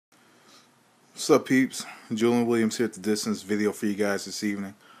What's up, peeps? Julian Williams here at the distance video for you guys this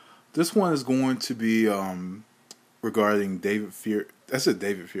evening. This one is going to be regarding David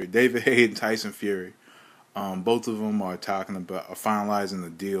Haye and Tyson Fury. Both of them are talking about finalizing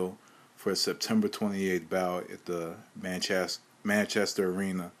the deal for a September 28th bout at the Manchester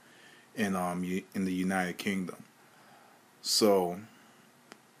Arena in the United Kingdom. So,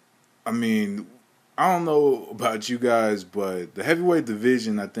 I mean, I don't know about you guys, but the heavyweight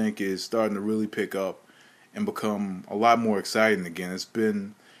division, I think, is starting to really pick up and become a lot more exciting again. It's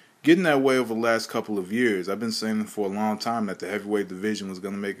been getting that way over the last couple of years. I've been saying for a long time that the heavyweight division was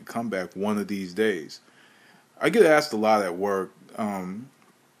going to make a comeback one of these days. I get asked a lot at work, around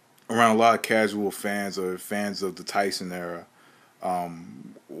a lot of casual fans or fans of the Tyson era,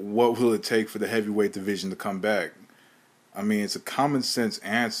 what will it take for the heavyweight division to come back? I mean, it's a common sense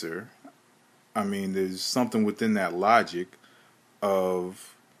answer. I mean, there's something within that logic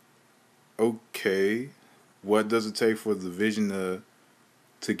of, okay, what does it take for the division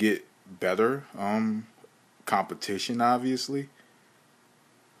to get better? Competition, obviously.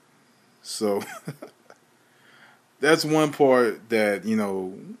 So that's one part that,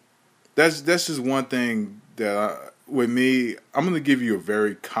 that's just one thing that with me, I'm going to give you a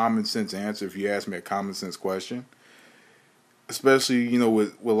very common sense answer if you ask me a common sense question. Especially,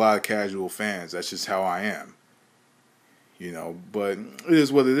 with a lot of casual fans. That's just how I am. But it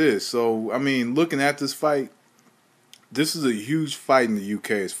is what it is. So, I mean, looking at this fight, this is a huge fight in the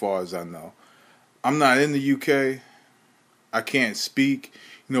UK as far as I know. I'm not in the UK. I can't speak,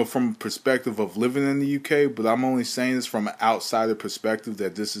 from a perspective of living in the UK, but I'm only saying this from an outsider perspective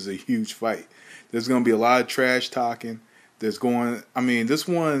that this is a huge fight. There's going to be a lot of trash talking. This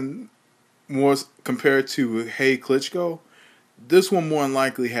one, more compared to Haye Klitschko, this one more than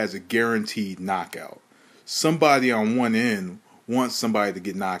likely has a guaranteed knockout. Somebody on one end wants somebody to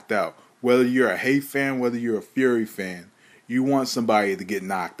get knocked out. Whether you're a Haye fan, whether you're a Fury fan, you want somebody to get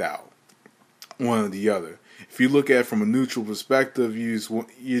knocked out. One or the other. If you look at it from a neutral perspective,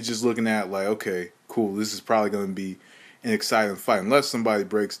 you're just looking at like, okay, cool, this is probably going to be an exciting fight. Unless somebody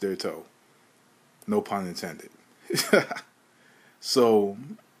breaks their toe. No pun intended. So,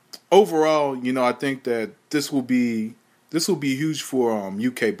 overall, I think that this will be huge for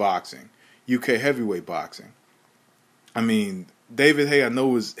UK boxing, UK heavyweight boxing. I mean, David Haye, I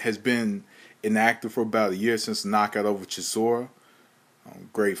know, has been inactive for about a year since the knockout over Chisora.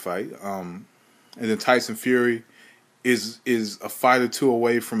 Great fight. And then Tyson Fury is a fight or two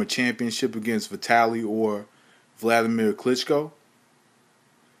away from a championship against Vitaly or Vladimir Klitschko.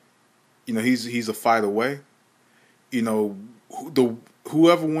 He's a fight away.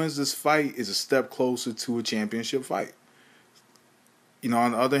 Whoever wins this fight is a step closer to a championship fight.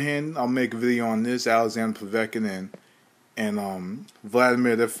 On the other hand, I'll make a video on this. Alexander Povetkin and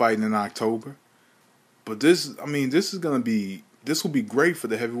Vladimir, they're fighting in October. But this will be great for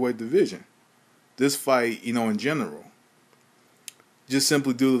the heavyweight division. This fight, in general. Just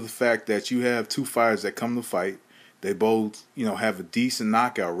simply due to the fact that you have two fighters that come to fight. They both, have a decent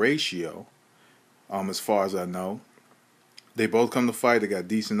knockout ratio, as far as I know. They both come to fight. They got a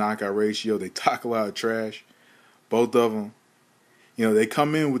decent knockout ratio. They talk a lot of trash. Both of them. They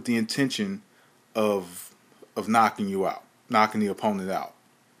come in with the intention of knocking you out, knocking the opponent out.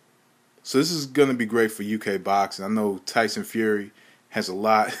 So this is going to be great for UK boxing. I know Tyson Fury has a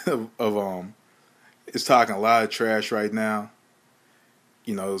lot is talking a lot of trash right now.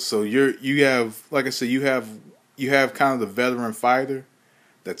 So you have, like I said, you have kind of the veteran fighter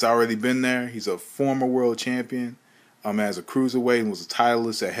that's already been there. He's a former world champion, as a cruiserweight and was a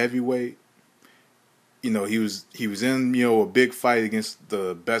titleist at heavyweight. He was in, a big fight against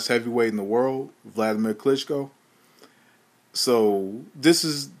the best heavyweight in the world, Vladimir Klitschko. So this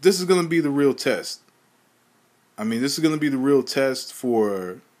is going to be the real test. This is going to be the real test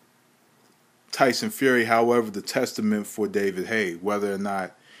for Tyson Fury. However, the testament for David Haye, whether or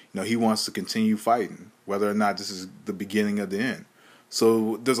not he wants to continue fighting, whether or not this is the beginning of the end.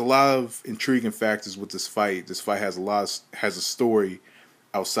 So there's a lot of intriguing factors with this fight. This fight has a story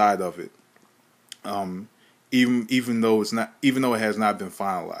outside of it. Even though it has not been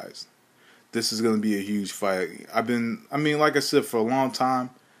finalized, this is going to be a huge fight. Like I said, for a long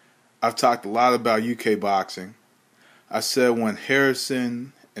time, I've talked a lot about UK boxing. I said when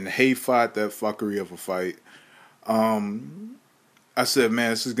Harrison and Haye fought that fuckery of a fight, I said,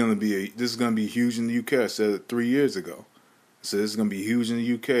 man, this is going to be huge in the UK. I said it 3 years ago. I said this is going to be huge in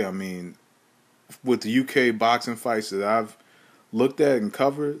the UK. With the UK boxing fights that I've looked at and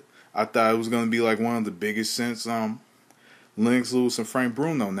covered, I thought it was going to be like one of the biggest since Lennox Lewis and Frank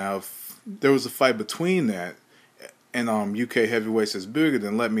Bruno. Now, if there was a fight between that, and UK heavyweights that's bigger,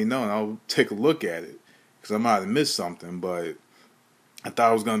 then let me know and I'll take a look at it, because I might have missed something. But I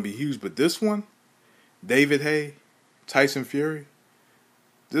thought it was going to be huge. But this one, David Haye, Tyson Fury,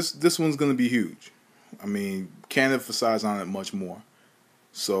 this one's going to be huge. I mean, can't emphasize on it much more.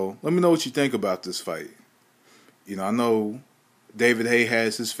 So let me know what you think about this fight. You know, I know David Haye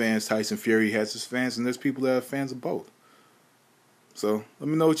has his fans, Tyson Fury has his fans, and there's people that are fans of both. So let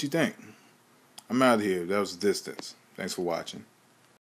me know what you think. I'm out of here. That was Distance. Thanks for watching.